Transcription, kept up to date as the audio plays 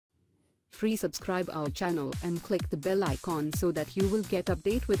free, subscribe our channel and click the bell icon so that you will get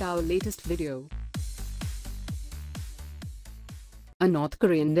update with our latest video. A North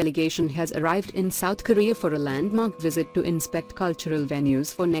Korean delegation has arrived in South Korea for a landmark visit to inspect cultural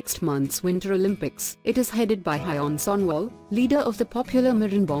venues for next month's Winter Olympics. It is headed by Hyun Sonwol, leader of the popular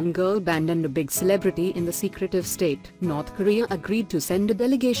Moranbong girl band and a big celebrity in the secretive state. North Korea agreed to send a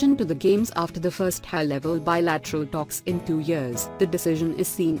delegation to the games after the first high-level bilateral talks in 2 years. The decision is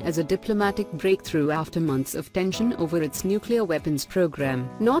seen as a diplomatic breakthrough after months of tension over its nuclear weapons program.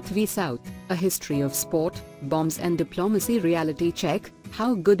 North v South, a history of sport, bombs and diplomacy reality check.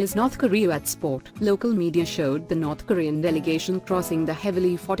 How good is North Korea at sport? Local media showed the North Korean delegation crossing the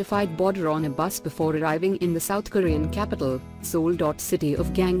heavily fortified border on a bus before arriving in the South Korean capital, Seoul. City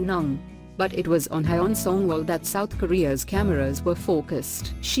of Gangneung. But it was on Hyun Sonwol that South Korea's cameras were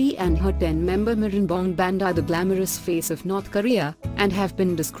focused. She and her 10-member Moranbong band are the glamorous face of North Korea, and have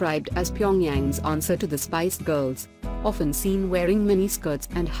been described as Pyongyang's answer to the Spice Girls. Often seen wearing miniskirts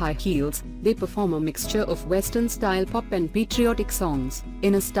and high heels, they perform a mixture of Western-style pop and patriotic songs,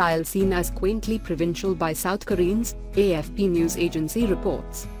 in a style seen as quaintly provincial by South Koreans, AFP news agency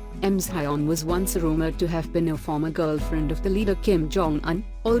reports. Ms. Hyun was once rumored to have been a former girlfriend of the leader Kim Jong-un,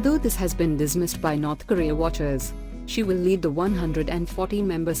 although this has been dismissed by North Korea watchers. She will lead the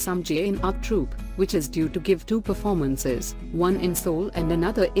 140-member Samjae-in art troupe, which is due to give 2 performances, one in Seoul and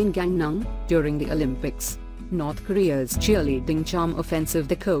another in Gangneung, during the Olympics. North Korea's cheerleading charm offensive.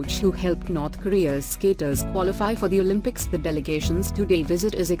 The coach who helped North Korea's skaters qualify for the Olympics. The delegation's 2-day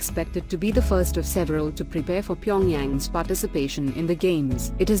visit is expected to be the first of several to prepare for Pyongyang's participation in the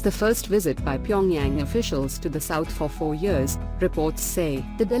Games. It is the first visit by Pyongyang officials to the South for 4 years, reports say.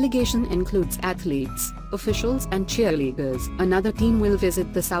 The delegation includes athletes, officials and cheerleaders. Another team will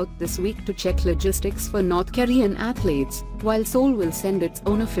visit the South this week to check logistics for North Korean athletes, while Seoul will send its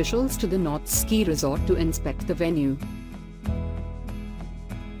own officials to the North ski resort to inspect the venue.